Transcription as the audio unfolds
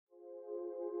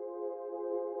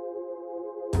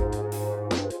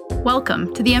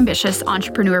Welcome to the Ambitious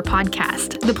Entrepreneur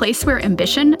Podcast, the place where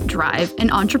ambition, drive, and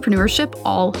entrepreneurship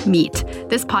all meet.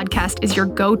 This podcast is your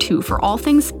go-to for all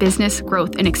things business,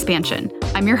 growth, and expansion.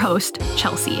 I'm your host,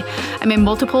 Chelsea. I'm a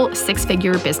multiple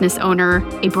six-figure business owner,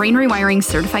 a brain rewiring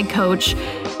certified coach,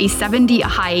 a 7D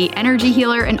high energy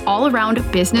healer, and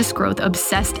all-around business growth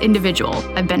obsessed individual.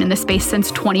 I've been in this space since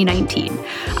 2019.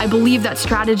 I believe that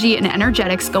strategy and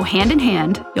energetics go hand in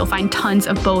hand. You'll find tons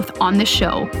of both on this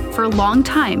show. For a long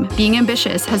time, being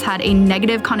ambitious has had a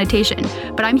negative connotation,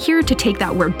 but I'm here to take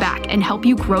that word back and help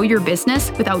you grow your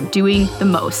business without doing the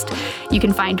most. You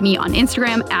can find me on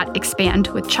Instagram at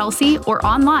expandwithchelsea or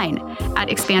online at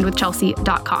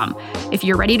expandwithchelsea.com. If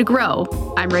you're ready to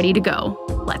grow, I'm ready to go.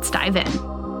 Let's dive in.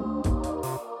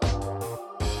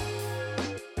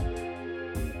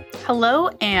 Hello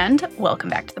and welcome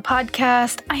back to the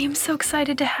podcast. I am so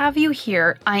excited to have you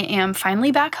here. I am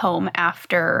finally back home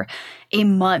after a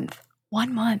month.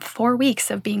 1 month, 4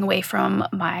 weeks of being away from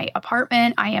my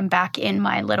apartment. I am back in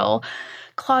my little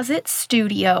closet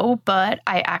studio, but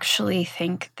I actually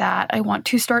think that I want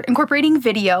to start incorporating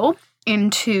video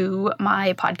into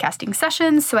my podcasting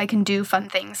sessions so I can do fun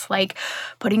things like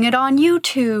putting it on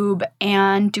YouTube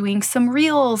and doing some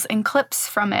reels and clips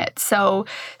from it. So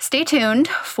stay tuned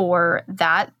for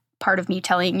that. Part of me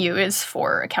telling you is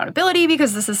for accountability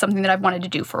because this is something that I've wanted to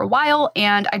do for a while.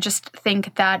 And I just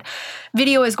think that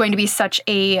video is going to be such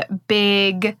a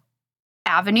big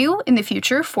avenue in the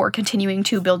future for continuing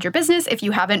to build your business. If you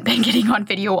haven't been getting on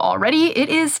video already, it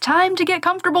is time to get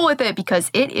comfortable with it because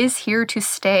it is here to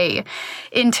stay.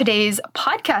 In today's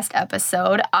podcast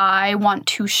episode, I want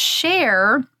to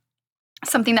share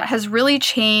something that has really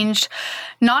changed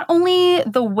not only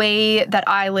the way that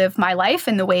I live my life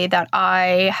and the way that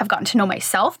I have gotten to know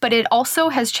myself, but it also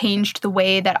has changed the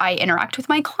way that I interact with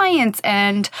my clients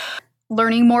and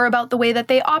learning more about the way that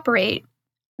they operate.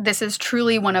 This is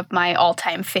truly one of my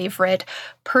all-time favorite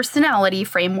personality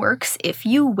frameworks, if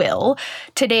you will.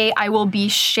 Today, I will be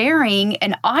sharing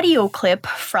an audio clip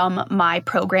from my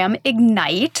program,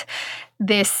 Ignite.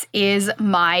 This is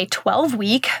my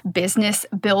 12-week business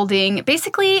building.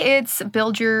 Basically, it's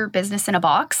build your business in a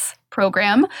box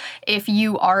program. If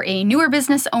you are a newer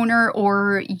business owner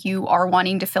or you are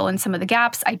wanting to fill in some of the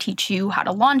gaps, I teach you how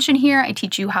to launch in here. I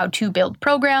teach you how to build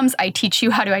programs. I teach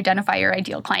you how to identify your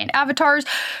ideal client avatars.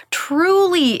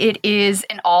 Truly, it is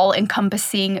an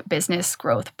all-encompassing business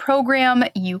growth program.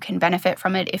 You can benefit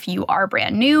from it if you are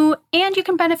brand new, and you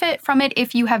can benefit from it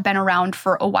if you have been around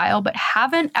for a while but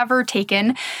haven't ever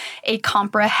taken a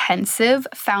comprehensive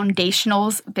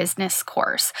foundationals business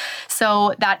course.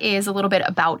 So that is a little bit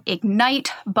about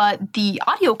Ignite, but the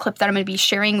audio clip that I'm going to be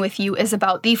sharing with you is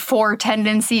about the 4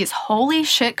 tendencies. Holy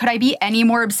shit, could I be any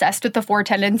more obsessed with the 4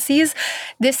 tendencies?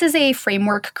 This is a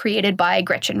framework created by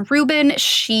Gretchen Rubin.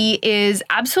 She is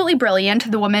absolutely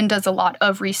brilliant. The woman does a lot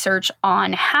of research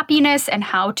on happiness and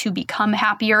how to become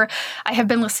happier. I have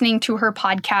been listening to her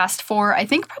podcast for, I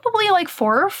think, probably like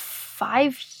 4 or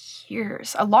 5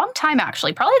 years, a long time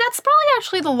actually. That's probably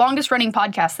actually the longest running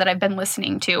podcast that I've been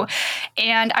listening to.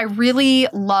 And I really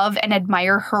love and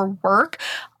admire her work,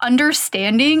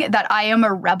 understanding that I am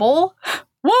a rebel.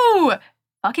 Woo!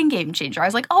 Fucking game changer. I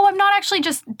was like, oh, I'm not actually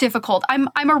just difficult. I'm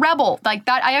a rebel. Like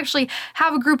that, I actually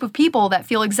have a group of people that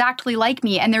feel exactly like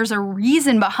me. And there's a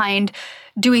reason behind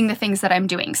doing the things that I'm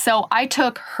doing. So I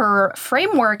took her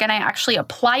framework and I actually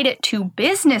applied it to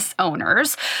business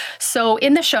owners. So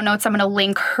in the show notes, I'm going to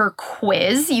link her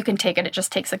quiz. You can take it. It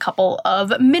just takes a couple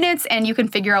of minutes and you can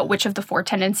figure out which of the 4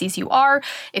 tendencies you are.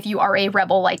 If you are a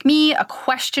rebel like me, a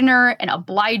questioner, an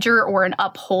obliger, or an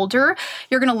upholder,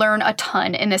 you're going to learn a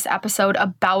ton in this episode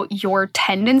about your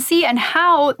tendency and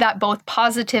how that both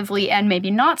positively and maybe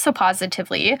not so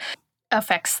positively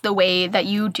affects the way that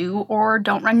you do or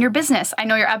don't run your business. I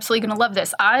know you're absolutely going to love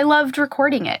this. I loved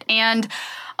recording it. And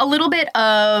a little bit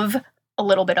of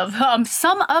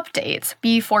some updates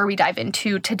before we dive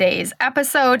into today's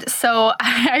episode. So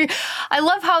I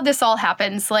love how this all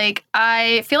happens. Like,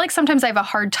 I feel like sometimes I have a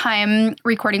hard time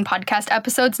recording podcast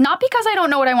episodes, not because I don't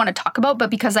know what I want to talk about, but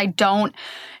because I don't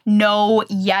know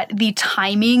yet the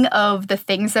timing of the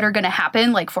things that are going to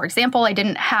happen. Like, for example, I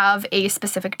didn't have a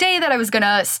specific day that I was going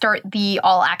to start the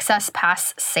all access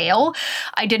pass sale.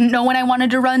 I didn't know when I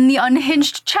wanted to run the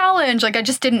unhinged challenge. Like, I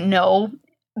just didn't know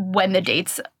when the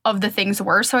dates of the things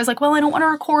were. So I was like, well, I don't want to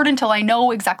record until I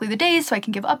know exactly the days so I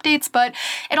can give updates, but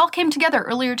it all came together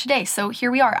earlier today. So here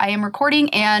we are. I am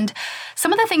recording and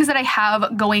some of the things that I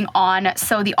have going on.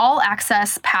 So the all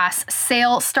access pass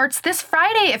sale starts this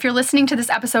Friday. If you're listening to this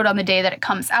episode on the day that it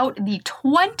comes out, the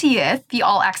 20th, the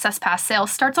all access pass sale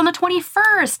starts on the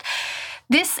 21st.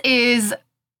 This is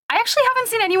I actually haven't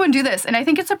seen anyone do this, and I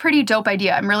think it's a pretty dope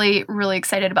idea. I'm really, really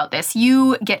excited about this.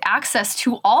 You get access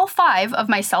to all 5 of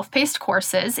my self-paced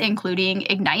courses, including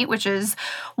Ignite, which is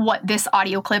what this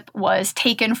audio clip was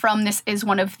taken from. This is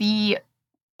one of the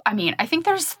I think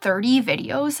there's 30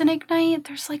 videos in Ignite.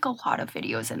 There's like a lot of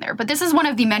videos in there, but this is one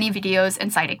of the many videos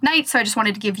inside Ignite. So I just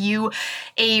wanted to give you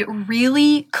a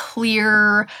really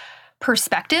clear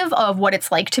perspective of what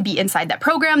it's like to be inside that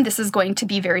program. This is going to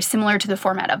be very similar to the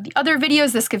format of the other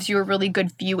videos. This gives you a really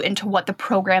good view into what the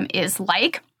program is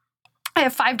like. I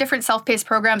have 5 different self-paced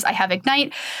programs. I have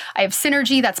Ignite. I have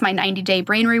Synergy. That's my 90-day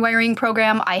brain rewiring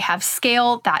program. I have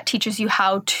Scale. That teaches you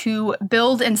how to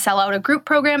build and sell out a group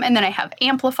program. And then I have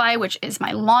Amplify, which is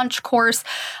my launch course.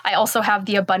 I also have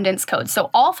the Abundance Code. So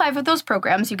all 5 of those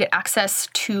programs, you get access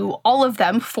to all of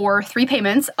them for 3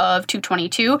 payments of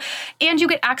 $222, and you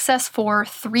get access for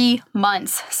 3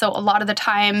 months. So a lot of the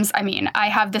times, I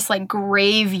have this like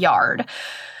graveyard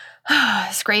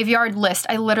list.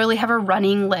 I literally have a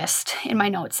running list in my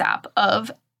notes app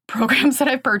of programs that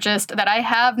I've purchased that I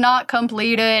have not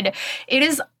completed. It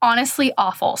is honestly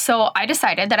awful. So I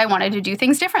decided that I wanted to do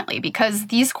things differently because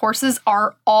these courses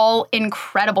are all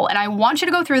incredible and I want you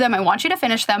to go through them. I want you to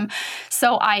finish them.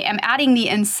 So I am adding the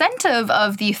incentive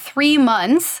of the 3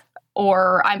 months,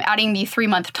 or I'm adding the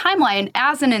 3-month timeline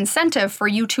as an incentive for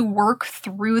you to work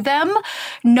through them,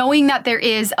 knowing that there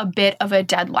is a bit of a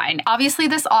deadline. Obviously,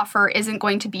 this offer isn't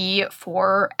going to be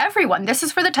for everyone. This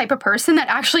is for the type of person that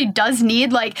actually does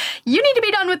need, you need to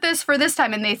be done with this for this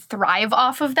time, and they thrive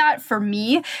off of that. For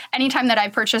me, anytime that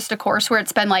I've purchased a course where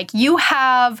it's been like, you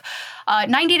have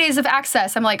 90 days of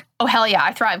access, I'm like, oh, hell yeah,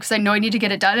 I thrive because I know I need to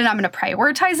get it done and I'm going to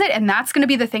prioritize it. And that's going to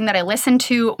be the thing that I listen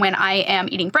to when I am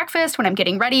eating breakfast, when I'm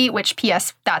getting ready, which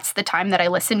PS, that's the time that I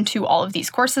listen to all of these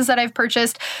courses that I've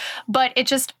purchased. But it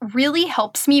just really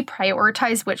helps me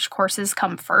prioritize which courses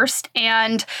come first.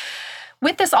 And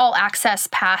with this all access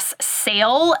pass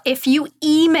sale, if you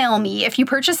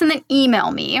purchase and then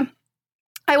email me,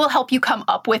 I will help you come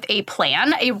up with a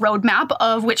plan, a roadmap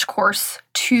of which course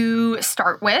to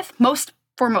start with.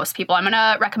 For most people, I'm going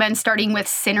to recommend starting with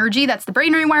Synergy. That's the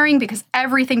brain rewiring, because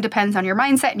everything depends on your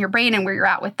mindset and your brain and where you're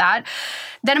at with that.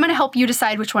 Then I'm going to help you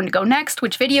decide which one to go next,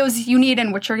 which videos you need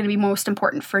and which are going to be most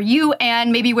important for you,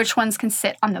 and maybe which ones can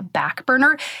sit on the back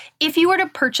burner. If you were to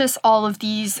purchase all of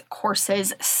these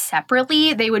courses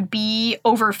separately, they would be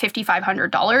over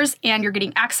 $5,500, and you're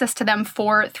getting access to them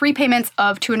for 3 payments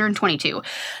of $222.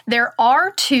 There are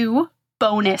 2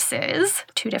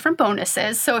 different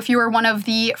bonuses. So if you are one of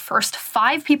the first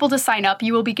 5 people to sign up,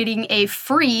 you will be getting a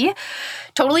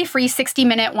totally free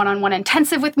 60-minute one-on-one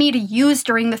intensive with me to use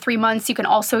during the 3 months. You can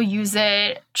also use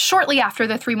it shortly after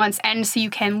the 3 months end, so you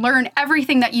can learn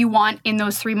everything that you want in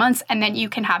those 3 months, and then you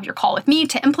can have your call with me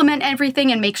to implement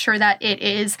everything and make sure that it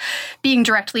is being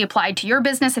directly applied to your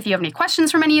business. If you have any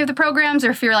questions from any of the programs, or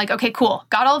if you're like, okay, cool,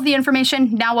 got all of the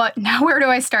information, now what? Now where do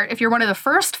I start? If you're one of the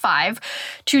first 5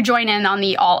 to join in on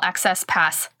the All Access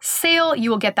Pass sale, you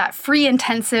will get that free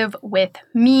intensive with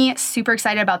me. Super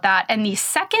excited about that. And the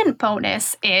second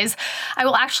bonus is I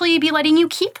will actually be letting you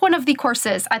keep one of the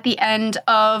courses at the end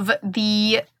of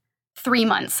the 3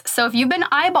 months. So if you've been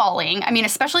eyeballing,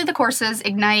 especially the courses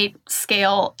Ignite,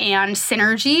 Scale, and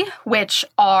Synergy, which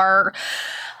are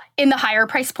in the higher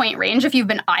price point range, if you've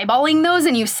been eyeballing those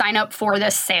and you sign up for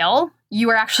this sale, you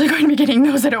are actually going to be getting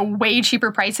those at a way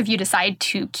cheaper price if you decide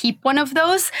to keep one of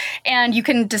those. And you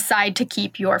can decide to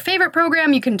keep your favorite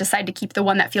program. You can decide to keep the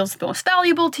one that feels the most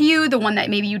valuable to you, the one that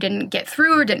maybe you didn't get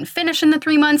through or didn't finish in the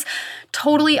 3 months.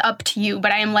 Totally up to you,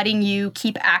 but I am letting you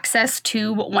keep access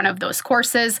to one of those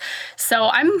courses. So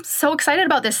I'm so excited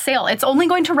about this sale. It's only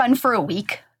going to run for a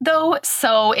week though.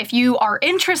 So if you are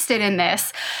interested in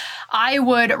this, I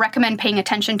would recommend paying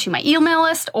attention to my email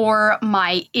list or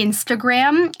my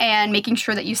Instagram and making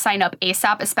sure that you sign up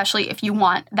ASAP, especially if you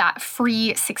want that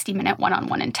free 60-minute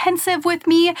one-on-one intensive with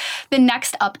me. The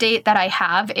next update that I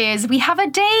have is we have a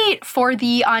date for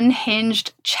the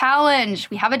Unhinged Challenge.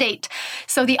 We have a date.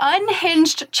 So the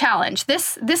Unhinged Challenge,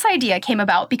 this idea came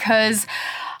about because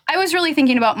I was really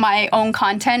thinking about my own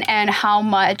content and how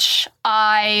much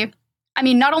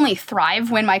not only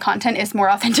thrive when my content is more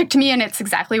authentic to me and it's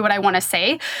exactly what I want to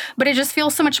say, but it just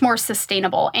feels so much more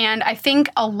sustainable. And I think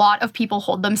a lot of people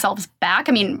hold themselves back.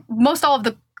 Most all of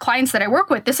the clients that I work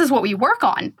with, this is what we work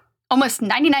on. Almost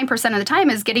 99% of the time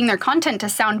is getting their content to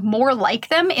sound more like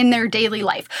them in their daily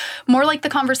life, more like the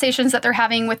conversations that they're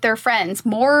having with their friends,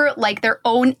 more like their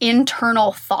own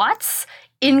internal thoughts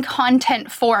in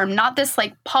content form, not this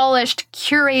polished,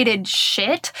 curated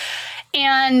shit.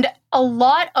 And a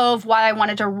lot of why I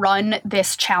wanted to run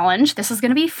this challenge, this is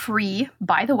going to be free,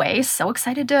 by the way, so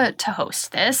excited to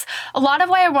host this. A lot of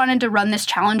why I wanted to run this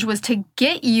challenge was to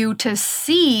get you to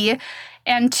see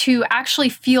and to actually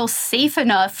feel safe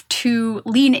enough to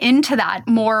lean into that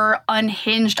more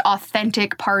unhinged,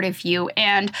 authentic part of you.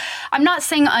 And I'm not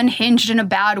saying unhinged in a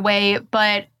bad way,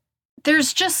 but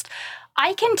there's just,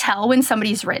 I can tell when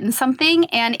somebody's written something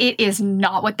and it is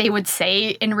not what they would say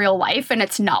in real life, and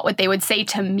it's not what they would say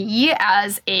to me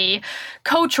as a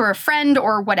coach or a friend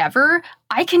or whatever.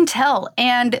 I can tell,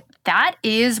 and that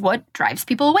is what drives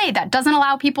people away. That doesn't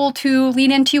allow people to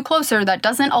lean into you closer. That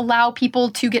doesn't allow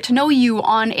people to get to know you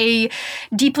on a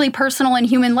deeply personal and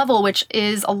human level, which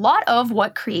is a lot of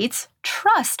what creates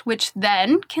trust, which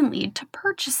then can lead to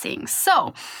purchasing.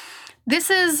 So this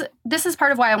is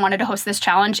part of why I wanted to host this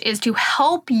challenge, is to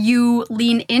help you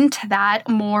lean into that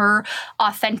more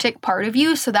authentic part of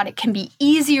you so that it can be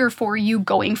easier for you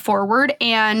going forward.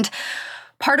 And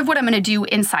part of what I'm going to do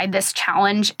inside this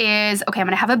challenge is, okay, I'm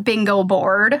going to have a bingo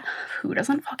board. Who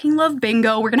doesn't fucking love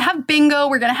bingo? We're going to have bingo.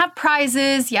 We're going to have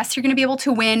prizes. Yes, you're going to be able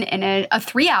to win in a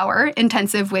 3-hour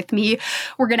intensive with me.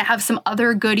 We're going to have some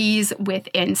other goodies with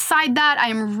inside that.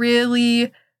 I'm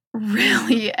really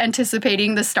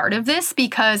anticipating the start of this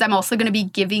because I'm also going to be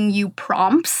giving you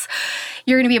prompts.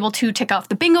 You're going to be able to tick off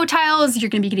the bingo tiles. You're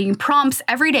going to be getting prompts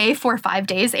every day for 5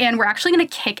 days. And we're actually going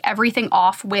to kick everything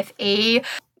off with a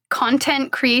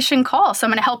content creation call. So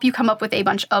I'm going to help you come up with a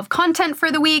bunch of content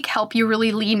for the week, help you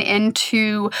really lean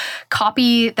into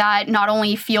copy that not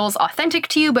only feels authentic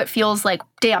to you, but feels like,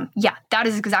 damn, yeah, that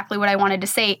is exactly what I wanted to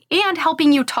say, and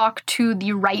helping you talk to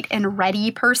the right and ready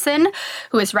person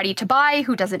who is ready to buy,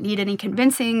 who doesn't need any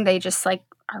convincing. They just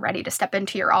are ready to step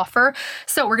into your offer.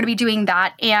 So we're going to be doing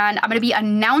that. And I'm going to be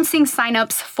announcing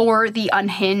signups for the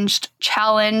Unhinged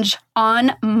Challenge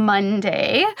on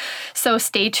Monday. So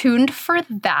stay tuned for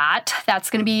that. That's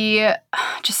going to be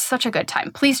just such a good time.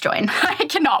 Please join. I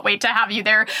cannot wait to have you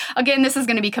there. Again, this is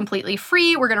going to be completely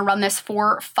free. We're going to run this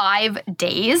for 5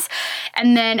 days.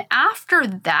 And then after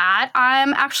that,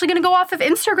 I'm actually going to go off of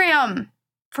Instagram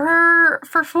for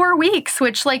 4 weeks,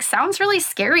 which sounds really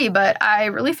scary, but I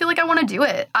really feel like I want to do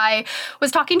it. I was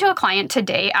talking to a client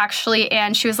today, actually,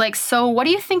 and she was like, so what do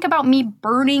you think about me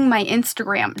burning my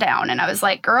Instagram down? And I was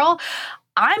like, girl,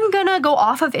 I'm going to go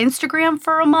off of Instagram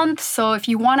for a month. So if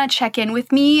you want to check in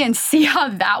with me and see how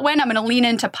that went, I'm going to lean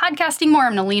into podcasting more.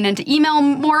 I'm going to lean into email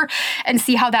more and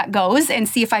see how that goes and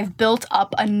see if I've built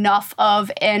up enough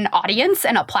of an audience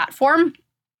and a platform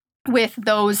with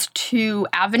those 2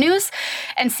 avenues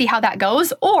and see how that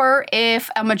goes. Or if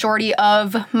a majority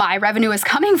of my revenue is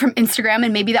coming from Instagram,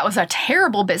 and maybe that was a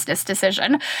terrible business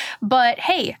decision, but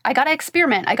hey, I got to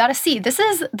experiment. I got to see. This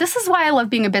is why I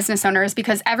love being a business owner, is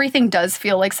because everything does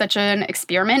feel like such an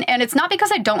experiment. And it's not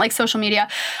because I don't like social media.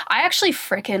 I actually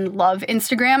freaking love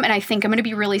Instagram, and I think I'm going to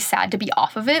be really sad to be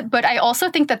off of it. But I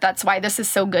also think that that's why this is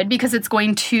so good, because it's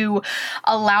going to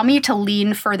allow me to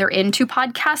lean further into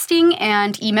podcasting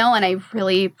and email. And I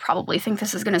really probably think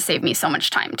this is going to save me so much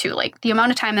time too. The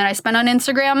amount of time that I spend on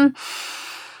Instagram,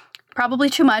 probably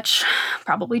too much. So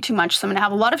I'm going to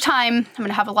have a lot of time. I'm going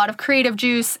to have a lot of creative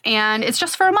juice, and it's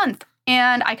just for a month.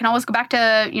 And I can always go back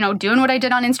to, doing what I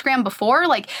did on Instagram before.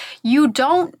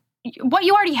 What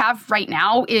you already have right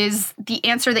now is the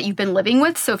answer that you've been living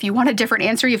with. So if you want a different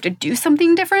answer, you have to do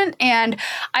something different. And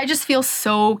I just feel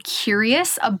so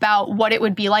curious about what it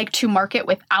would be like to market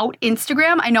without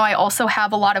Instagram. I know I also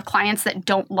have a lot of clients that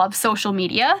don't love social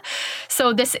media.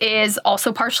 So this is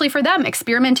also partially for them,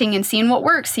 experimenting and seeing what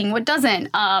works, seeing what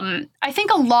doesn't. I think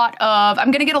I'm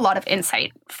going to get a lot of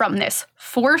insight from this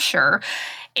for sure.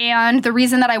 And the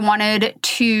reason that I wanted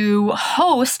to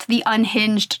host the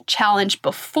Unhinged Challenge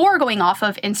before going off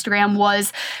of Instagram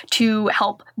was to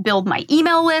help build my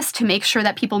email list, to make sure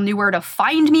that people knew where to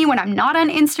find me when I'm not on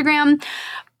Instagram.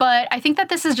 But I think that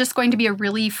this is just going to be a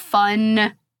really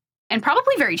fun and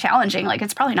probably very challenging.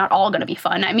 It's probably not all going to be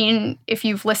fun. I mean, if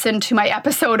you've listened to my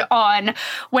episode on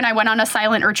when I went on a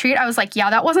silent retreat, I was like, yeah,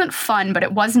 that wasn't fun, but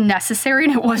it was necessary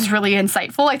and it was really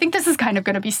insightful. I think this is kind of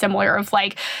going to be similar of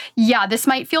yeah, this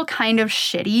might feel kind of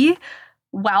shitty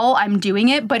while I'm doing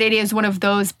it, but it is one of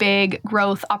those big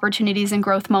growth opportunities and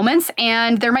growth moments.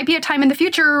 And there might be a time in the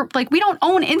future, we don't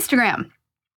own Instagram.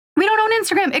 We don't own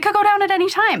Instagram. It could go down at any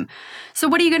time. So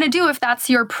what are you going to do if that's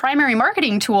your primary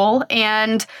marketing tool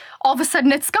and all of a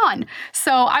sudden it's gone?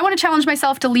 So I want to challenge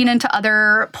myself to lean into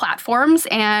other platforms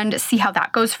and see how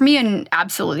that goes for me. And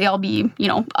absolutely, I'll be,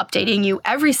 updating you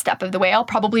every step of the way. I'll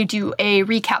probably do a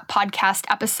recap podcast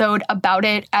episode about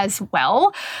it as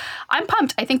well. I'm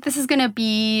pumped. I think this is going to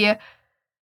be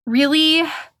really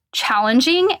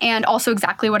challenging and also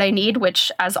exactly what I need,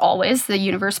 which, as always, the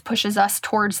universe pushes us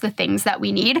towards the things that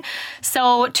we need.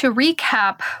 So to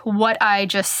recap what I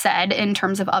just said in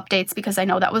terms of updates, because I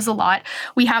know that was a lot,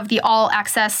 we have the all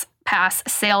access pass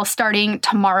sale starting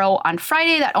tomorrow on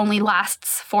Friday. That only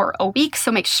lasts for a week,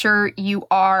 so make sure you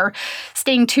are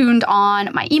staying tuned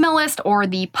on my email list or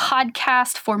the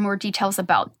podcast for more details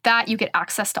about that. You get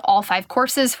access to all 5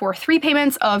 courses for 3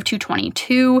 payments of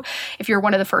 $222. If you're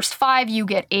one of the first 5, you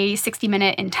get a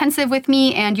 60-minute intensive with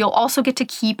me, and you'll also get to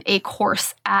keep a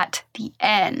course at the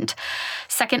end.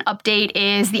 Second update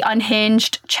is the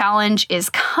Unhinged Challenge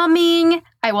is coming.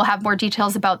 I will have more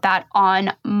details about that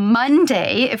on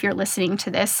Monday if you're listening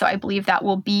to this. So I believe that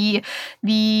will be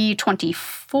the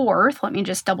 24th. Let me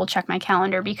just double check my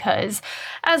calendar because,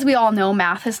 as we all know,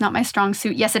 math is not my strong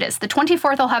suit. Yes, it is. The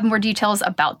 24th, I'll have more details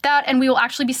about that. And we will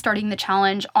actually be starting the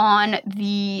challenge on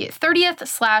the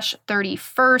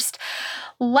 30th/31st.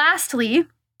 Lastly,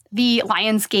 the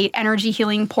Lionsgate Energy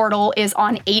Healing Portal is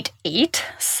on 8/8,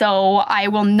 so I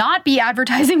will not be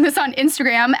advertising this on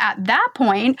Instagram at that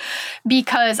point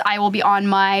because I will be on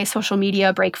my social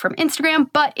media break from Instagram,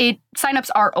 but signups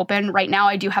are open right now.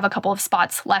 I do have a couple of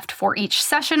spots left for each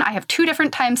session. I have 2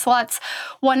 different time slots,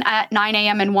 one at 9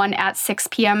 a.m. and one at 6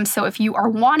 p.m. So if you are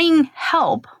wanting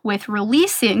help with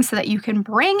releasing so that you can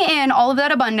bring in all of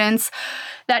that abundance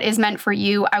that is meant for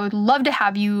you, I would love to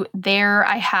have you there.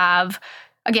 I have,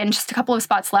 again, just a couple of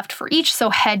spots left for each,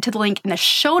 so head to the link in the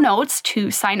show notes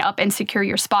to sign up and secure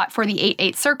your spot for the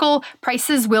 8/8 circle.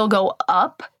 Prices will go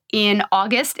up in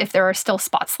August if there are still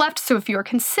spots left, so if you're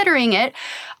considering it,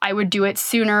 I would do it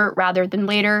sooner rather than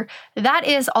later. That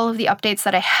is all of the updates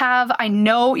that I have. I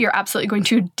know you're absolutely going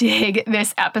to dig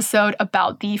this episode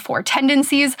about the 4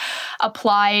 tendencies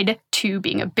applied to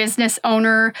being a business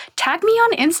owner. Tag me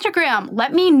on Instagram.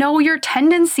 Let me know your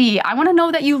tendency. I want to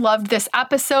know that you loved this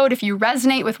episode. If you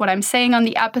resonate with what I'm saying on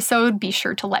the episode, be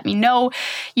sure to let me know.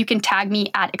 You can tag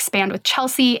me at Expand with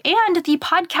Chelsea, and the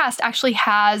podcast actually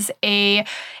has an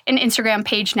Instagram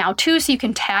page now too, so you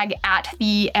can tag at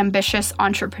the Ambitious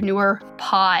Entrepreneur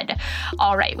Pod.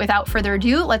 All right, without further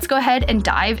ado, let's go ahead and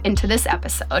dive into this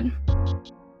episode.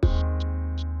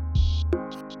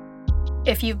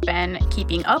 If you've been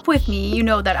keeping up with me, you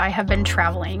know that I have been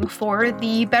traveling for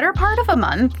the better part of a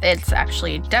month. It's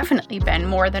actually definitely been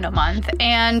more than a month,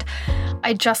 and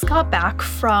I just got back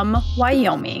from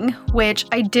Wyoming, which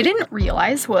I didn't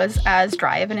realize was as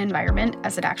dry of an environment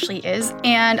as it actually is.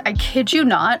 And I kid you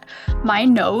not, my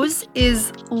nose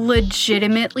is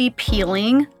legitimately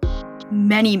peeling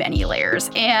many, many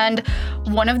layers. And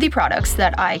one of the products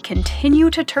that I continue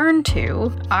to turn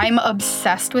to, I'm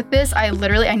obsessed with this. I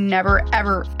never,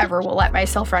 ever will let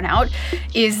myself run out,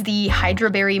 is the Hydra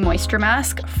Berry Moisture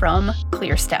Mask from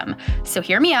Clear Stem. So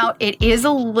hear me out. It is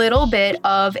a little bit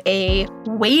of a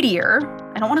weightier,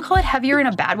 I don't want to call it heavier in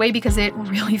a bad way because it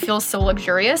really feels so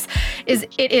luxurious,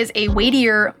 it is a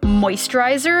weightier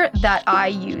moisturizer that I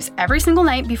use every single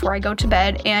night before I go to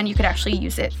bed, and you could actually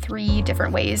use it 3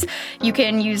 different ways. You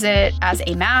can use it as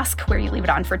a mask where you leave it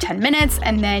on for 10 minutes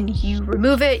and then you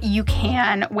remove it. You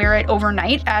can wear it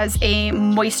overnight as a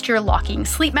moisture locking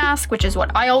sleep mask, which is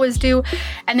what I always do.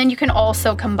 And then you can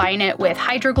also combine it with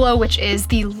Hydro Glow, which is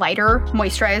the lighter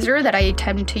moisturizer that I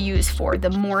tend to use for the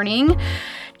morning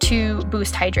to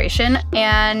boost hydration.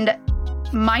 And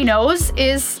my nose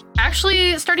is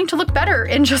actually starting to look better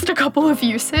in just a couple of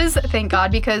uses, thank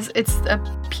God, because it's a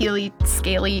peely,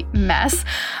 scaly mess.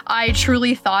 I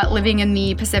truly thought living in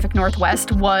the Pacific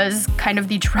Northwest was kind of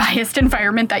the driest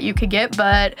environment that you could get,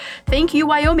 but thank you,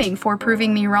 Wyoming, for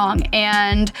proving me wrong.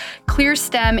 And Clear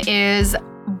Stem is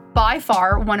by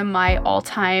far one of my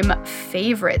all-time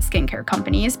favorite skincare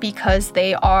companies because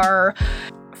they are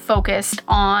focused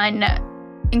on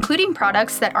including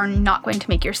products that are not going to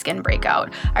make your skin break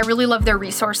out. I really love their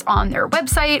resource on their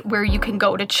website where you can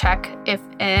go to check if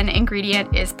an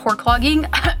ingredient is pore clogging.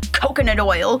 Coconut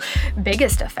oil,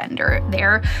 biggest offender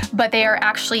there, but they are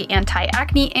actually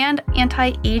anti-acne and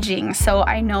anti-aging. So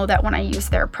I know that when I use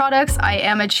their products, I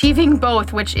am achieving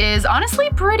both, which is honestly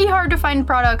pretty hard to find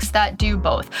products that do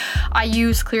both. I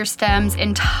use Clear Stem's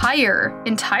entire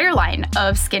line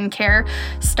of skincare,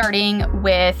 starting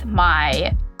with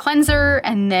my cleanser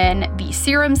and then the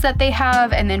serums that they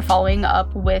have, and then following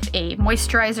up with a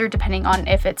moisturizer depending on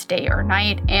if it's day or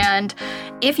night. And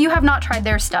if you have not tried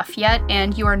their stuff yet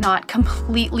and you are not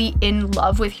completely in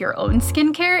love with your own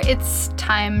skincare, it's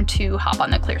time to hop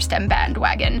on the Clear Stem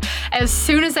bandwagon. As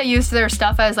soon as I used their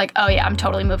stuff, I was like, oh yeah, I'm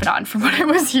totally moving on from what I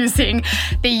was using.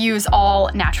 They use all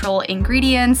natural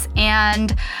ingredients,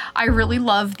 and I really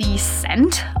love the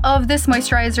scent of this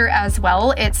moisturizer as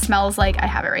well. It smells like, I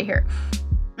have it right here.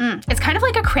 It's kind of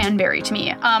like a cranberry to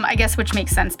me, I guess, which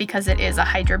makes sense because it is a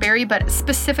hydraberry, but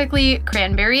specifically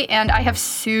cranberry. And I have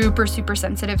super, super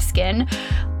sensitive skin.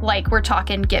 Like we're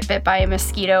talking get bit by a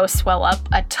mosquito, swell up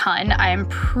a ton. I'm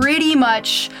pretty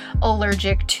much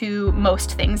allergic to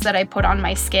most things that I put on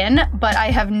my skin, but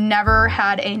I have never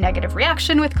had a negative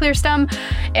reaction with Clear Stem,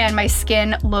 and my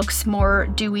skin looks more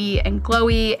dewy and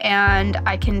glowy, and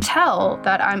I can tell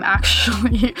that I'm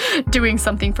actually doing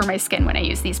something for my skin when I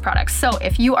use these products. So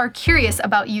if you are curious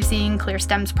about using Clear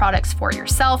Stem's products for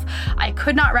yourself, I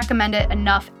could not recommend it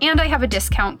enough, and I have a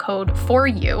discount code for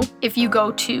you if you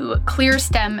go to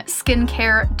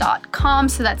clearstemskincare.com.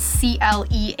 So that's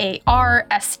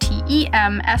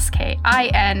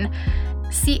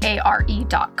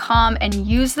ClearStemSkinCare.com and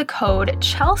use the code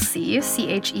Chelsea,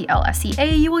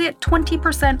 CHELSEA. You will get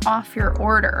 20% off your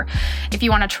order. If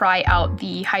you want to try out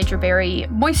the Hydraberry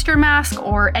Moisture Mask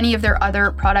or any of their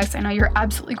other products, I know you're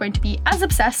absolutely going to be as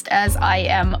obsessed as I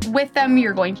am with them.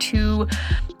 You're going to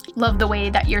love the way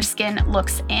that your skin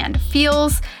looks and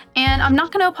feels. And I'm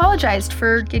not going to apologize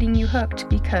for getting you hooked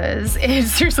because it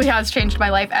seriously has changed my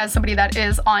life. As somebody that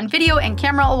is on video and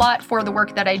camera a lot for the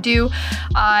work that I do,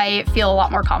 I feel a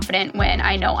lot more confident when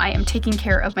I know I am taking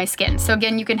care of my skin. So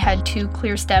again, you can head to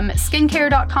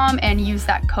clearstemskincare.com and use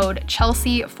that code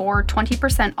Chelsea for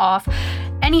 20% off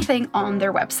anything on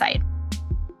their website.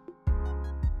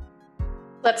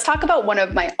 Let's talk about one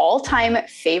of my all-time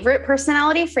favorite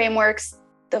personality frameworks,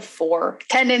 the 4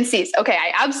 Tendencies. Okay,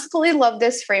 I absolutely love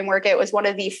this framework. It was one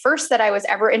of the first that I was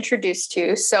ever introduced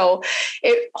to. So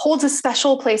it holds a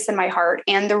special place in my heart.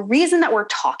 And the reason that we're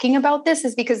talking about this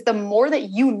is because the more that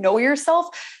you know yourself,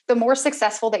 the more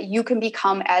successful that you can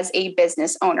become as a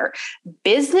business owner.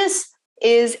 Business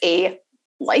is a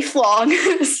lifelong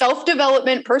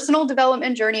self-development, personal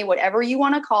development journey, whatever you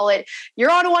want to call it. You're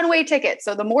on a one-way ticket.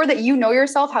 So the more that you know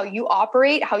yourself, how you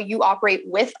operate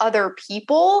with other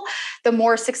people, the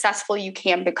more successful you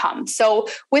can become. So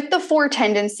with the 4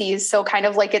 tendencies, so kind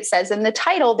of like it says in the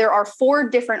title, there are 4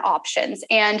 different options.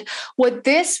 And what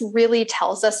this really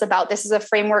tells us about, this is a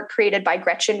framework created by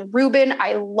Gretchen Rubin.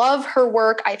 I love her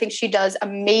work. I think she does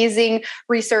amazing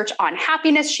research on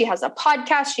happiness. She has a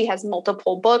podcast. She has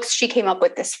multiple books. She came up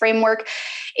with this framework.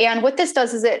 And what this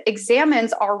does is it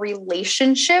examines our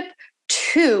relationship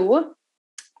to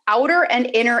outer and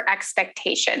inner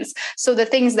expectations. So the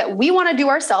things that we want to do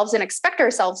ourselves and expect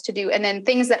ourselves to do, and then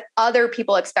things that other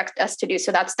people expect us to do.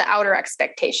 So that's the outer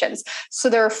expectations. So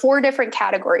there are 4 different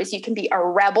categories. You can be a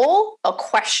rebel, a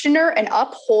questioner, an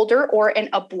upholder, or an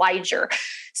obliger.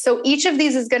 So each of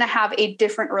these is going to have a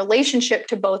different relationship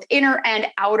to both inner and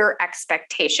outer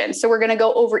expectations. So we're going to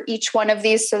go over each one of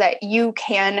these so that you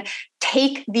can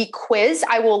take the quiz.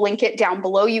 I will link it down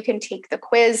below. You can take the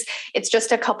quiz. It's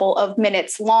just a couple of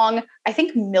minutes long. I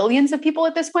think millions of people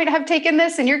at this point have taken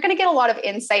this, and you're going to get a lot of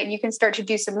insight, and you can start to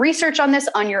do some research on this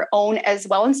on your own as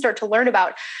well and start to learn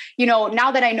about,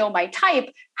 now that I know my type,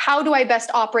 how do I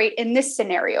best operate in this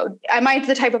scenario? Am I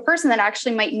the type of person that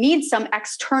actually might need some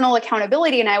external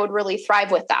accountability, and I would really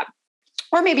thrive with that?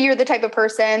 Or maybe you're the type of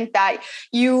person that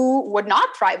you would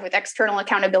not thrive with external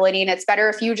accountability, and it's better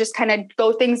if you just kind of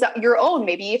go things up your own.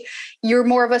 Maybe you're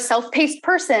more of a self-paced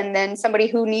person than somebody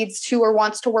who needs to or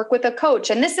wants to work with a coach.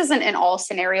 And this isn't in all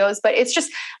scenarios, but it's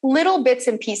just little bits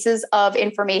and pieces of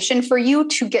information for you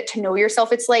to get to know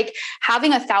yourself. It's like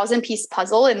having a 1,000-piece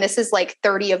puzzle, and this is like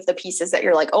 30 of the pieces that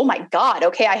you're like, oh my God,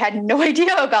 okay, I had no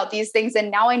idea about these things. And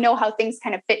now I know how things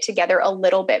kind of fit together a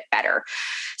little bit better.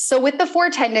 So with the 4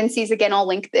 tendencies, again, I'll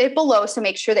link it below, so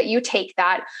make sure that you take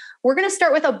that. We're going to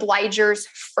start with obligers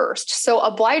first. So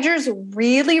obligers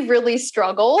really, really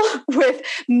struggle with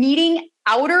meeting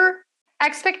outer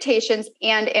expectations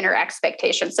and inner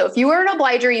expectations. So if you are an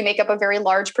obliger, you make up a very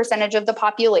large percentage of the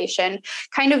population.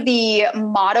 Kind of the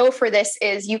motto for this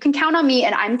is, you can count on me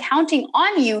and I'm counting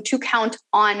on you to count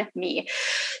on me.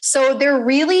 So they're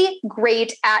really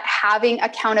great at having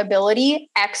accountability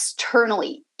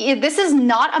externally. This is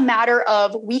not a matter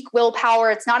of weak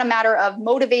willpower. It's not a matter of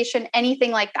motivation,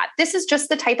 anything like that. This is just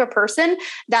the type of person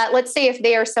that, let's say if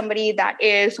they are somebody that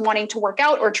is wanting to work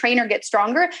out or train or get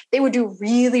stronger, they would do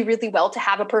really, really well to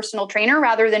have a personal trainer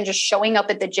rather than just showing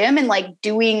up at the gym and like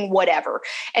doing whatever.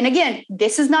 And again,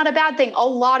 this is not a bad thing. A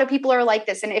lot of people are like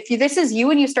this. And if this is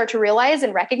you and you start to realize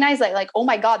and recognize that like, oh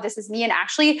my God, this is me. And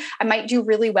actually I might do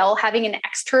really well having an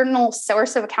external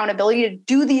source of accountability to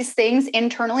do these things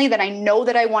internally that I know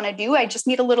that I want to do. I just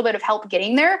need a little bit of help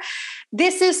getting there.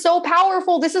 This is so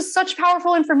powerful. This is such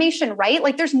powerful information, right?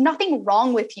 Like there's nothing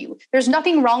wrong with you. There's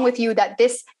nothing wrong with you that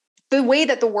this the way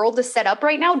that the world is set up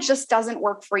right now just doesn't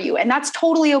work for you. And that's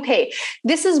totally okay.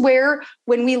 This is where,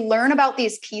 when we learn about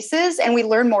these pieces and we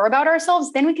learn more about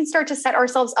ourselves, then we can start to set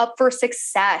ourselves up for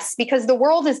success, because the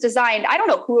world is designed, I don't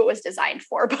know who it was designed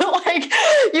for, but like,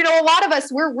 a lot of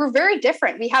us, we're very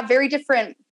different. We have very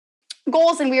different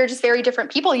goals, and we are just very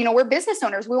different people. We're business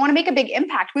owners. We want to make a big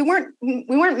impact. We weren't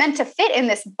meant to fit in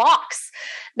this box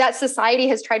that society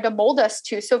has tried to mold us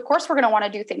to. So of course we're going to want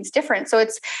to do things different. So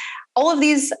it's all of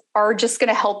these are just going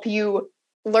to help you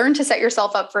learn to set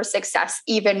yourself up for success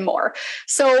even more.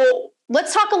 So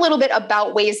let's talk a little bit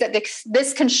about ways that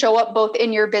this can show up both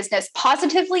in your business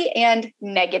positively and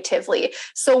negatively.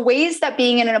 So ways that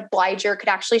being an obliger could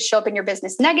actually show up in your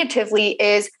business negatively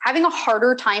is having a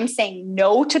harder time saying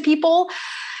no to people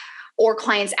or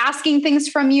clients asking things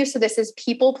from you. So this is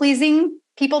people pleasing.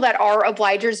 People that are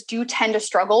obligers do tend to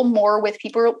struggle more with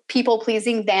people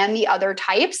pleasing than the other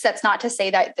types. That's not to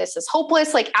say that this is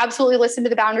hopeless. Like, absolutely listen to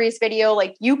the boundaries video.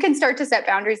 Like, you can start to set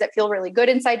boundaries that feel really good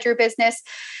inside your business.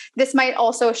 This might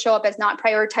also show up as not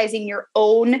prioritizing your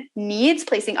own needs,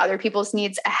 placing other people's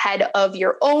needs ahead of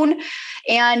your own.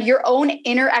 And your own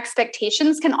inner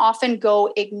expectations can often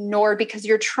go ignored because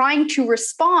you're trying to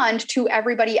respond to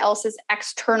everybody else's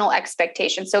external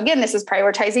expectations. So again, this is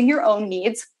prioritizing your own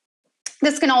needs.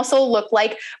 This can also look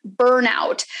like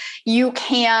burnout. You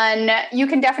can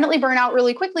definitely burn out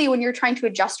really quickly when you're trying to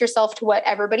adjust yourself to what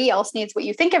everybody else needs, what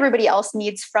you think everybody else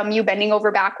needs from you, bending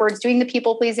over backwards, doing the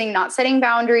people pleasing, not setting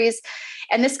boundaries.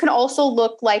 And this can also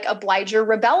look like obliger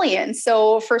rebellion.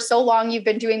 So for so long, you've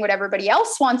been doing what everybody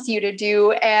else wants you to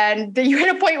do. And you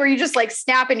hit a point where you just like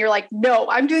snap and you're like, no,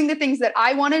 I'm doing the things that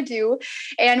I want to do.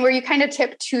 And where you kind of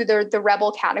tip to the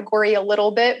rebel category a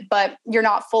little bit, but you're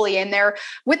not fully in there.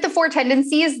 With the 4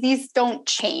 tendencies, these don't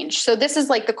change. So this is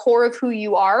like the core of who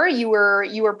you are. You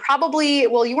were probably,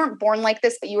 well, you weren't born like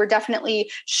this, but you were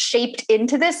definitely shaped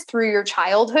into this through your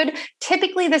childhood.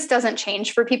 Typically, this doesn't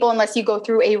change for people unless you go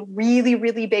through a really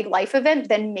big life event,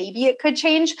 then maybe it could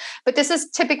change. But this is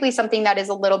typically something that is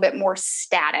a little bit more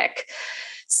static.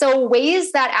 So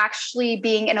ways that actually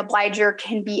being an obliger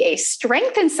can be a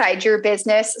strength inside your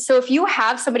business. So if you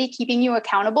have somebody keeping you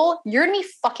accountable, you're going to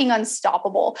be fucking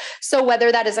unstoppable. So whether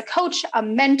that is a coach, a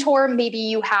mentor, maybe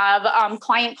you have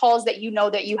client calls that you know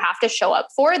that you have to show up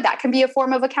for, that can be a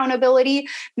form of accountability.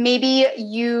 Maybe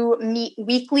you meet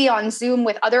weekly on Zoom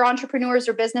with other entrepreneurs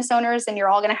or business owners, and you're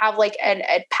all going to have like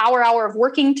a power hour of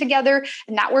working together.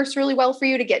 And that works really well for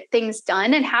you to get things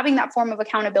done. And having that form of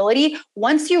accountability,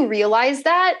 once you realize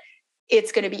that,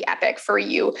 it's going to be epic for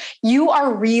you. You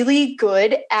are really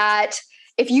good at,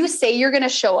 if you say you're going to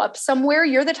show up somewhere,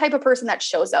 you're the type of person that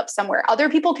shows up somewhere. Other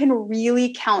people can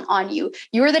really count on you.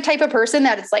 You're the type of person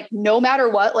that it's like, no matter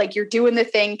what, like you're doing the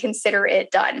thing, consider it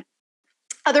done.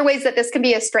 Other ways that this can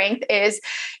be a strength is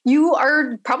you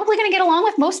are probably going to get along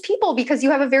with most people because you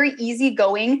have a very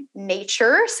easygoing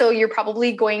nature. So you're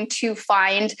probably going to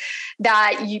find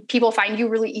that people find you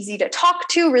really easy to talk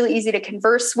to, really easy to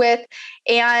converse with,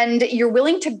 and you're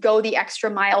willing to go the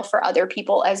extra mile for other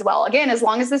people as well. Again, as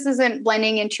long as this isn't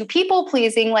blending into people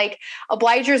pleasing, like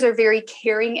obligers are very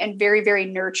caring and very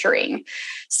nurturing.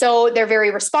 So they're very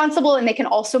responsible, and they can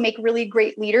also make really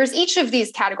great leaders. Each of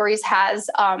these categories has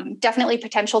definitely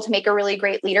potential to make a really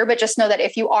great leader, but just know that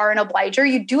if you are an obliger,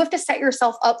 you do have to set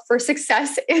yourself up for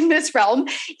success in this realm.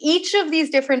 Each of these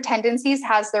different tendencies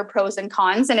has their pros and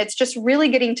cons, and it's just really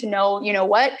getting to know, you know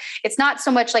what, it's not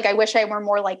so much like, I wish I were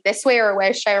more like this way or I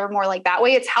wish I were more like that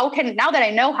way. It's now that I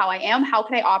know how I am, how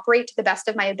can I operate to the best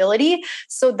of my ability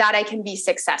so that I can be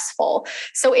successful?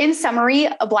 So in summary,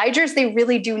 obligers, they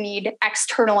really do need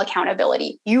external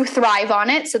accountability. You thrive on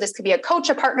it. So this could be a coach,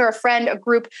 a partner, a friend, a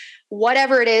group,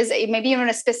 whatever it is, maybe even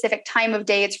a specific time of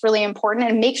day. It's really important.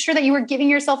 And make sure that you are giving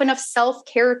yourself enough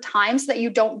self-care time so that you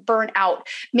don't burn out.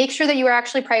 Make sure that you are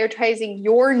actually prioritizing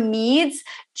your needs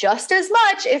just as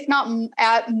much, if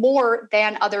not more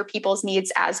than other people's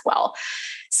needs as well.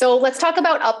 So let's talk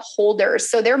about upholders.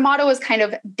 So their motto is kind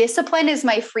of discipline is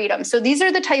my freedom. So these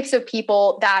are the types of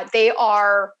people that they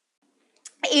are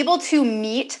able to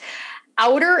meet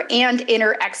outer and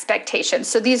inner expectations.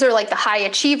 So these are like the high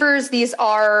achievers. These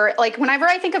are like, whenever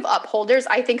I think of upholders,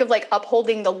 I think of like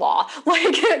upholding the law.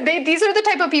 Like these are the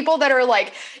type of people that are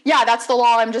like, yeah, that's the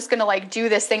law. I'm just going to like do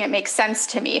this thing. It makes sense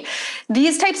to me.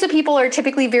 These types of people are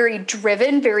typically very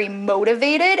driven, very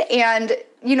motivated, and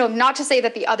not to say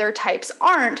that the other types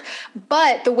aren't,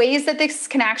 but the ways that this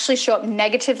can actually show up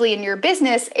negatively in your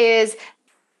business is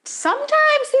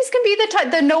Sometimes these can be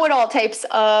the know-it-all types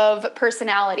of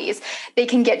personalities. They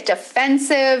can get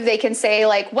defensive. They can say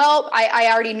like, well,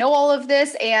 I already know all of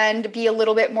this, and be a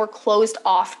little bit more closed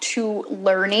off to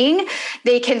learning.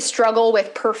 They can struggle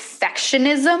with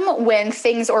perfectionism. When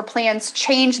things or plans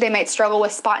change, they might struggle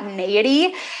with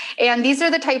spontaneity. And these are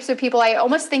the types of people, I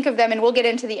almost think of them, and we'll get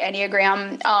into the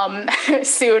Enneagram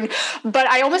soon, but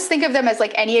I almost think of them as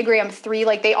like Enneagram 3,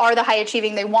 like they are the high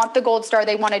achieving, they want the gold star,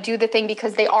 they want to do the thing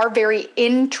because they are very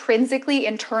intrinsically,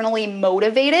 internally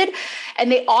motivated,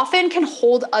 and they often can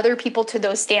hold other people to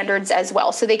those standards as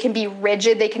well. So they can be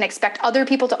rigid, they can expect other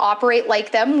people to operate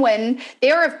like them when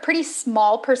they are a pretty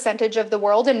small percentage of the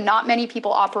world, and not many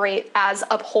people operate as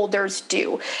upholders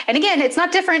do. And again, it's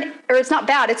not different, or it's not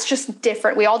bad, it's just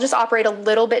different. We all just operate a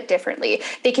little bit differently.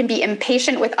 They can be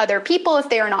impatient with other people if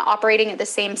they are not operating at the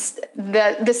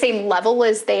same level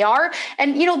as they are.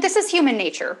 And this is human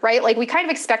nature, right? Like we kind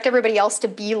of expect everybody else to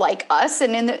be like us,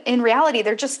 and in reality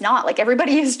they're just not. Like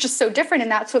everybody is just so different,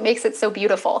 and that's what makes it so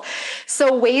beautiful.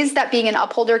 So ways that being an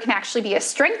upholder can actually be a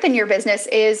strength in your business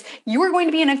is you are going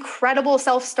to be an incredible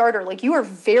self-starter. Like you are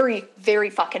very, very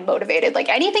fucking motivated. Like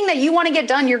anything that you want to get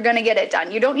done, you're going to get it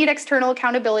done. You don't need external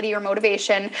accountability or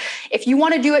motivation. If you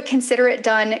want to do it, consider it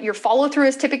done. Your follow-through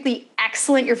is typically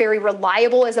excellent. You're very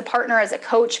reliable as a partner, as a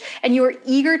coach, and you are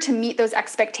eager to meet those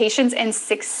expectations and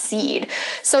succeed.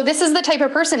 So this is the type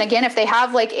of person, again, if they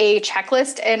have like a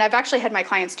checklist, and I've actually had my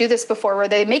clients do this before, where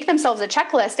they make themselves a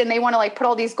checklist and they want to like put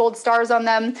all these gold stars on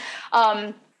them.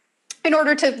 In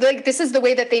order to, like, this is the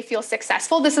way that they feel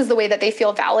successful. This is the way that they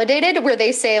feel validated, where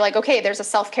they say like, okay, there's a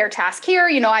self-care task here.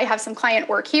 I have some client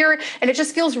work here, and it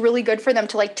just feels really good for them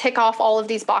to like tick off all of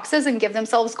these boxes and give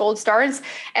themselves gold stars.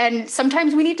 And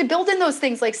sometimes we need to build in those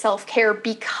things like self-care,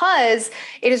 because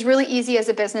it is really easy as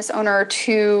a business owner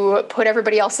to put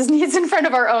everybody else's needs in front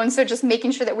of our own. So just making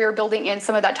sure that we are building in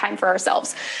some of that time for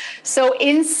ourselves. So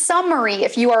in summary,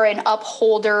 if you are an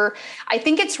upholder, I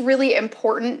think it's really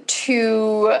important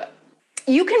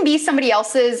you can be somebody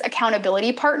else's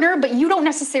accountability partner, but you don't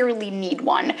necessarily need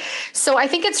one. So I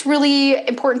think it's really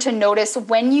important to notice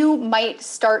when you might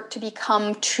start to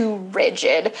become too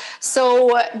rigid.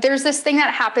 So there's this thing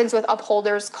that happens with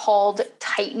upholders called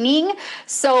tightening.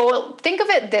 So think of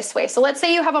it this way. So let's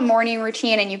say you have a morning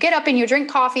routine and you get up and you drink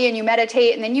coffee and you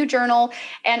meditate and then you journal.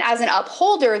 And as an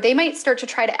upholder, they might start to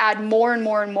try to add more and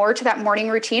more and more to that morning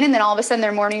routine. And then all of a sudden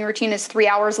their morning routine is 3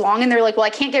 hours long. And they're like, well, I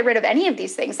can't get rid of any of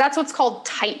these things. That's what's called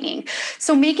tightening.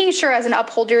 So making sure as an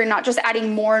upholder, you're not just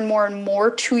adding more and more and more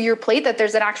to your plate, that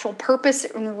there's an actual purpose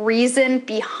and reason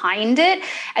behind it,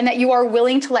 and that you are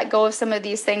willing to let go of some of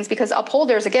these things, because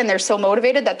upholders, again, they're so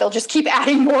motivated that they'll just keep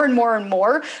adding more and more and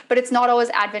more, but it's not always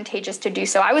advantageous to do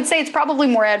so. I would say it's probably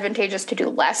more advantageous to do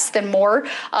less than more.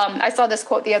 I saw this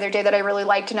quote the other day that I really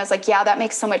liked, and I was like, yeah, that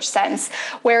makes so much sense,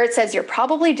 where it says, you're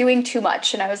probably doing too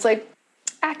much. And I was like,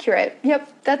 accurate.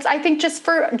 Yep. That's, I think, just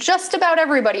for just about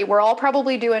everybody, we're all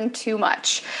probably doing too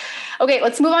much. Okay,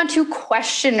 let's move on to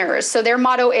questioners. So their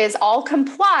motto is, I'll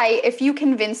comply if you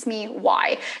convince me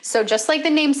why. So just like the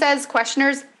name says,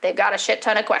 questioners, they've got a shit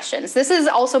ton of questions. This is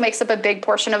also makes up a big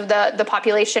portion of the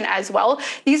population as well.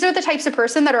 These are the types of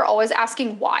person that are always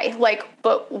asking why, like,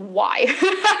 but why?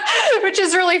 Which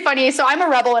is really funny. So I'm a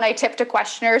rebel and I tip to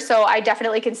questioners. So I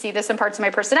definitely can see this in parts of my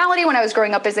personality. When I was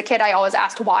growing up as a kid, I always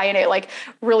asked why, and it like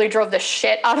really drove the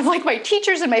shit out of like my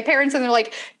teachers and my parents. And they're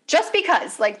like, just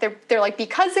because, like they're like,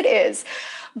 because it is.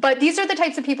 But these are the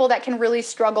types of people that can really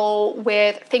struggle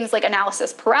with things like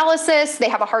analysis paralysis. They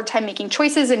have a hard time making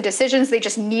choices and decisions. They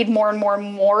just need more and more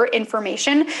and more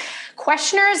information.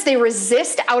 Questioners, they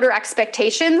resist outer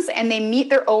expectations and they meet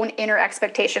their own inner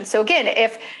expectations. So again,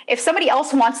 if somebody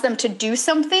else wants them to do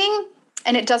something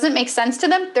and it doesn't make sense to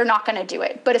them, they're not going to do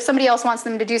it. But if somebody else wants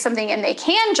them to do something and they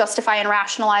can justify and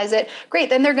rationalize it, great,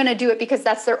 then they're going to do it because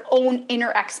that's their own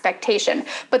inner expectation.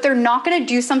 But they're not going to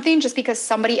do something just because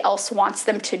somebody else wants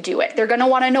them to do it. They're going to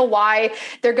want to know why.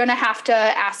 They're going to have to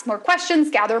ask more questions,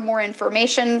 gather more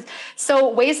information. So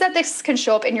ways that this can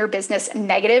show up in your business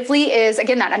negatively is,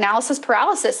 again, that analysis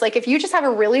paralysis. Like if you just have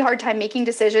a really hard time making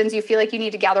decisions, you feel like you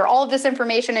need to gather all of this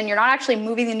information and you're not actually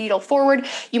moving the needle forward,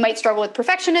 you might struggle with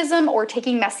perfectionism or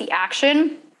taking messy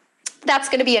action. That's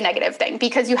going to be a negative thing,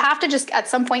 because you have to just at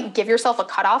some point give yourself a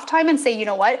cutoff time and say, you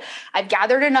know what, I've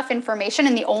gathered enough information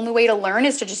and the only way to learn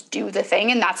is to just do the thing.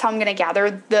 And that's how I'm going to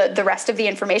gather the rest of the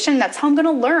information. That's how I'm going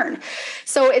to learn.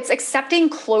 So it's accepting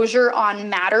closure on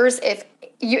matters if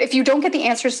if you don't get the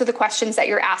answers to the questions that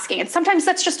you're asking, and sometimes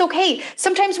that's just okay.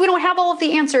 Sometimes we don't have all of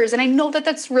the answers. And I know that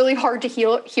that's really hard to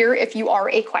hear if you are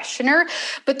a questioner,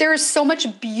 but there is so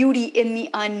much beauty in the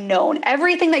unknown.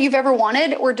 Everything that you've ever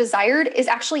wanted or desired is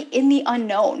actually in the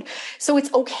unknown. So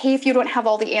it's okay if you don't have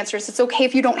all the answers. It's okay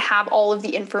if you don't have all of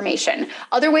the information.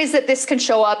 Other ways that this can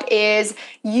show up is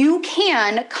you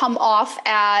can come off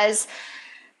as,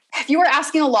 if you are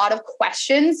asking a lot of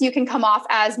questions, you can come off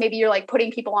as maybe you're like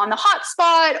putting people on the hot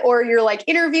spot or you're like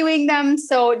interviewing them.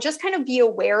 So just kind of be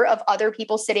aware of other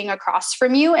people sitting across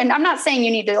from you. And I'm not saying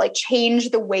you need to like change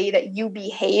the way that you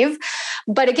behave,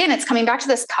 but again, it's coming back to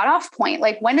this cutoff point.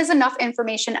 Like, when is enough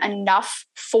information enough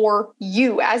for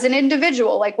you as an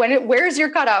individual? Like, where's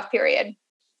your cutoff period?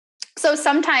 So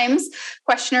sometimes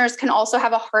questioners can also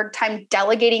have a hard time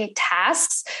delegating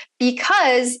tasks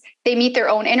because they meet their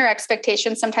own inner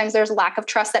expectations. Sometimes there's lack of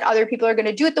trust that other people are going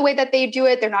to do it the way that they do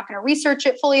it. They're not going to research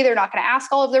it fully. They're not going to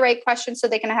ask all of the right questions. So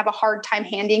they can have a hard time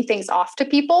handing things off to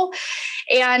people.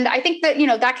 And I think that,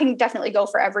 that can definitely go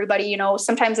for everybody.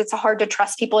 Sometimes it's hard to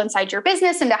trust people inside your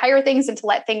business and to hire things and to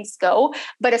let things go,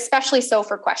 but especially so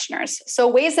for questioners. So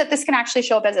ways that this can actually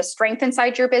show up as a strength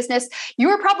inside your business. You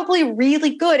are probably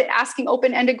really good at asking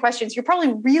open-ended questions. You're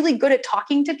probably really good at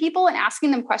talking to people and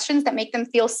asking them questions that make them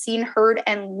feel seen, heard,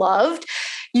 and loved.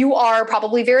 You are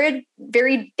probably very,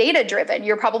 very data-driven.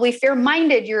 You're probably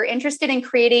fair-minded. You're interested in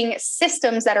creating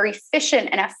systems that are efficient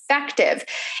and effective.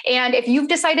 And if you've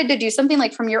decided to do something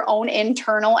like from your own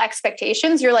internal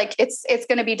expectations, you're like, it's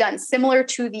going to be done, similar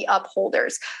to the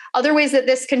upholders. Other ways that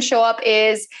this can show up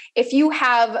is if you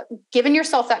have given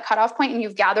yourself that cutoff point and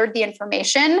you've gathered the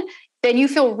information, then you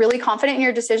feel really confident in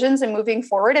your decisions and moving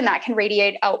forward, and that can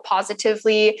radiate out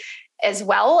positively as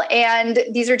well. And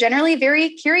these are generally very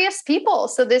curious people.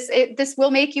 So this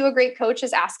will make you a great coach,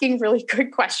 is asking really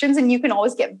good questions. And you can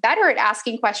always get better at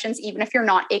asking questions, even if you're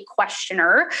not a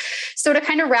questioner. So to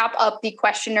kind of wrap up the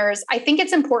questioners, I think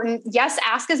it's important, yes,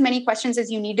 ask as many questions as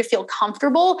you need to feel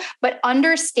comfortable, but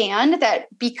understand that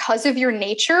because of your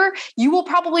nature, you will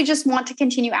probably just want to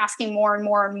continue asking more and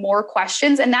more and more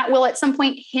questions. And that will at some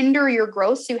point hinder your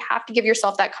growth. So you have to give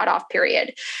yourself that cutoff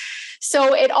period.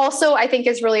 So it also, I think,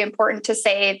 is really important to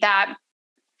say that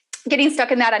getting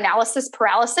stuck in that analysis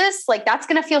paralysis, like that's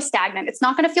going to feel stagnant. It's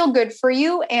not going to feel good for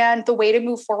you. And the way to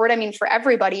move forward, for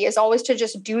everybody, is always to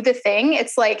just do the thing.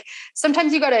 It's like,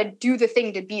 sometimes you got to do the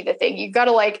thing to be the thing. You got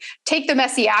to like take the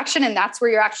messy action. And that's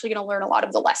where you're actually going to learn a lot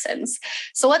of the lessons.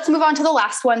 So let's move on to the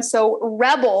last one. So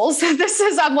rebels,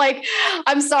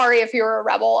 I'm sorry if you're a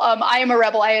rebel. I am a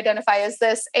rebel. I identify as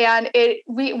this. And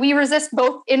we resist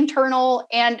both internal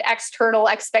and external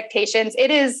expectations.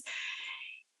 It is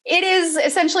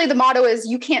essentially, the motto is,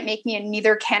 you can't make me and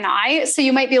neither can I. So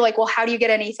you might be like, well, how do you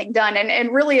get anything done?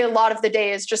 And really a lot of the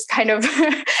day is just kind of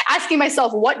asking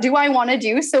myself, what do I want to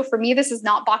do? So for me, this is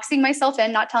not boxing myself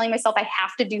in, not telling myself I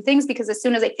have to do things, because as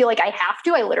soon as I feel like I have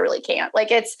to, I literally can't.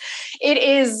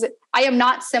 I am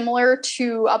not similar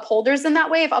to upholders in that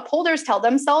way. If upholders tell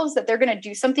themselves that they're going to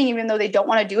do something, even though they don't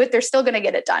want to do it, they're still going to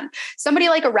get it done. Somebody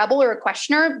like a rebel or a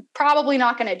questioner, probably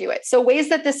not going to do it. So ways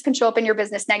that this can show up in your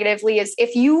business negatively is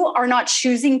if you are not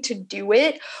choosing to do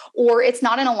it, or it's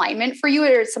not in alignment for you,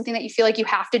 or it's something that you feel like you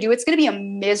have to do, it's going to be a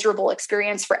miserable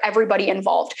experience for everybody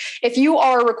involved. If you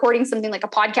are recording something like a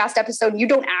podcast episode, and you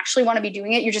don't actually want to be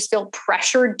doing it, you just feel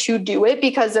pressured to do it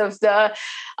because of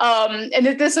and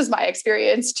this was my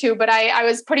experience too, but I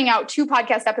was putting out 2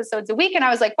 podcast episodes a week, and I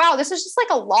was like, wow, this is just like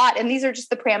a lot. And these are just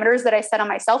the parameters that I set on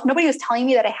myself. Nobody was telling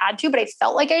me that I had to, but I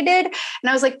felt like I did. And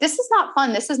I was like, this is not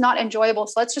fun. This is not enjoyable.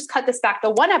 So let's just cut this back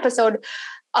to 1 episode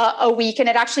a week, and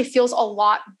it actually feels a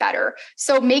lot better.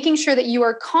 So making sure that you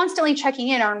are constantly checking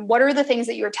in on what are the things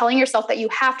that you're telling yourself that you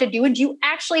have to do, and do you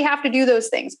actually have to do those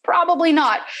things? Probably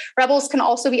not. Rebels can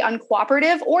also be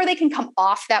uncooperative, or they can come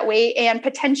off that way and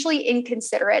potentially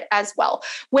inconsiderate as well.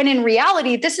 When in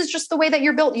reality, this is just the way that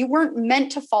you're built. You weren't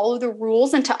meant to follow the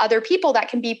rules, and to other people that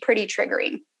can be pretty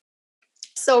triggering.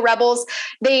 So rebels,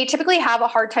 they typically have a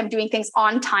hard time doing things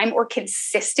on time or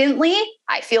consistently.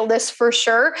 I feel this for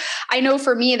sure. I know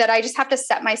for me that I just have to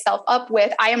set myself up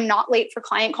with, I am not late for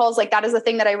client calls. Like that is the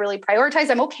thing that I really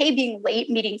prioritize. I'm okay being late,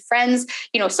 meeting friends,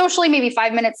 socially, maybe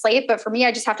 5 minutes late. But for me,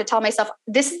 I just have to tell myself,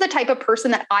 this is the type of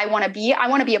person that I want to be. I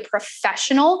want to be a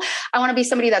professional. I want to be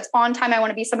somebody that's on time. I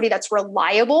want to be somebody that's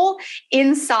reliable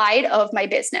inside of my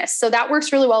business. So that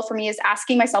works really well for me, is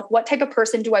asking myself, what type of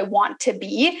person do I want to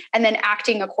be? And then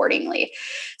acting accordingly.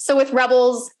 So with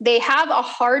rebels, they have a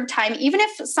hard time, even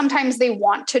if sometimes they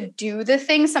want to do the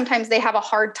thing, sometimes they have a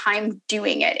hard time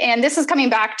doing it. And this is coming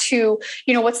back to,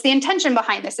 what's the intention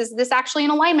behind this? Is this actually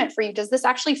in alignment for you? Does this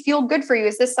actually feel good for you?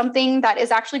 Is this something that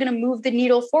is actually going to move the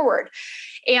needle forward?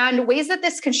 And ways that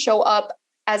this can show up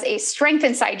as a strength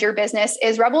inside your business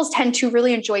is rebels tend to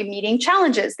really enjoy meeting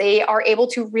challenges. They are able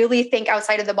to really think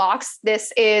outside of the box.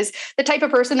 This is the type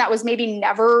of person that was maybe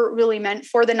never really meant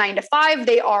for the 9 to 5.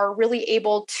 They are really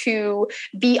able to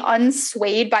be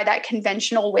unswayed by that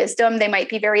conventional wisdom. They might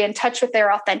be very in touch with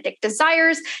their authentic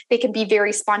desires. They can be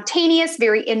very spontaneous,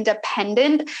 very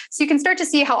independent. So you can start to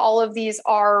see how all of these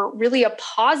are really a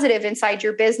positive inside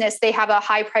your business. They have a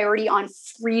high priority on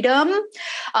freedom.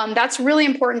 That's really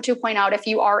important to point out. If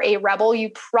you are a rebel, you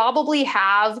probably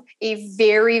have a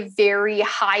very, very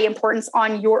high importance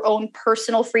on your own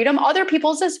personal freedom, other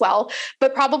people's as well,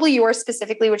 but probably yours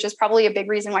specifically, which is probably a big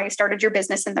reason why you started your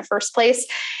business in the first place.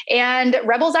 And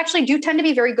rebels actually do tend to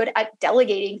be very good at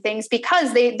delegating things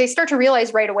because they start to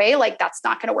realize right away, like, that's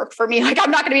not going to work for me. Like,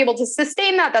 I'm not going to be able to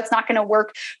sustain that. That's not going to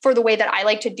work for the way that I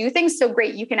like to do things. So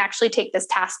great, you can actually take this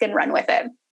task and run with it.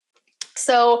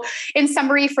 So in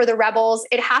summary, for the rebels,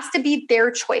 it has to be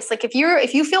their choice. Like if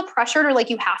you feel pressured or like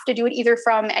you have to do it either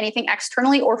from anything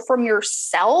externally or from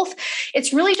yourself,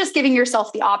 it's really just giving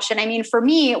yourself the option. I mean, for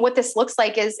me, what this looks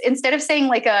like is instead of saying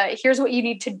like here's what you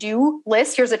need to do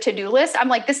list, here's a to-do list, I'm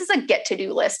like, this is a get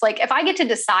to-do list. Like if I get to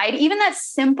decide even that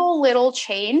simple little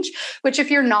change, which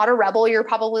if you're not a rebel, you're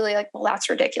probably like, well, that's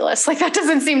ridiculous. Like that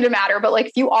doesn't seem to matter. But like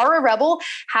if you are a rebel,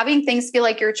 having things feel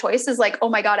like your choice is like, oh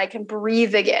my God, I can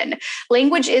breathe again.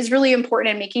 Language is really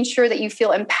important in making sure that you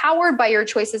feel empowered by your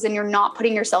choices and you're not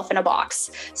putting yourself in a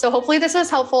box. So hopefully this was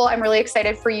helpful. I'm really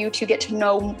excited for you to get to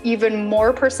know even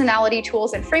more personality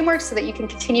tools and frameworks so that you can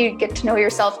continue to get to know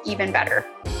yourself even better.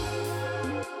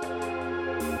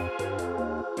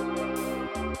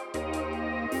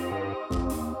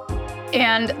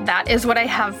 And that is what I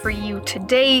have for you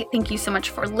today. Thank you so much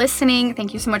for listening.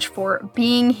 Thank you so much for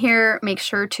being here. Make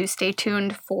sure to stay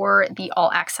tuned for the All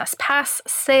Access Pass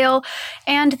sale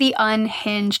and the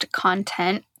Unhinged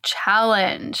Content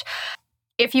Challenge.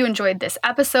 If you enjoyed this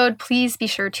episode, please be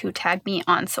sure to tag me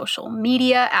on social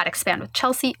media at Expand with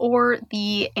Chelsea or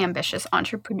the Ambitious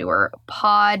Entrepreneur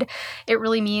Pod. It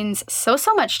really means so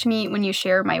much to me when you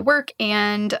share my work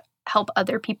and help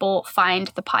other people find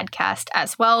the podcast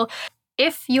as well.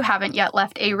 If you haven't yet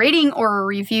left a rating or a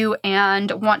review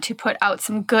and want to put out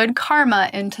some good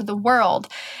karma into the world,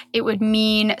 it would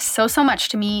mean so much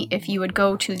to me if you would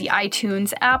go to the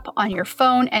iTunes app on your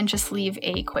phone and just leave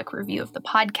a quick review of the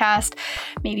podcast.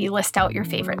 Maybe list out your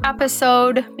favorite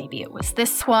episode. Maybe it was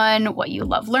this one, what you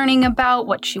love learning about,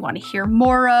 what you want to hear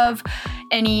more of,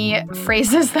 any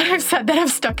phrases that I've said that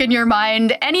have stuck in your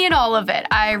mind, any and all of it.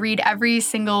 I read every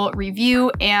single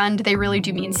review and they really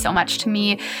do mean so much to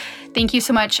me. Thank you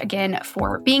so much again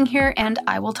for being here, and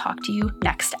I will talk to you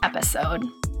next episode.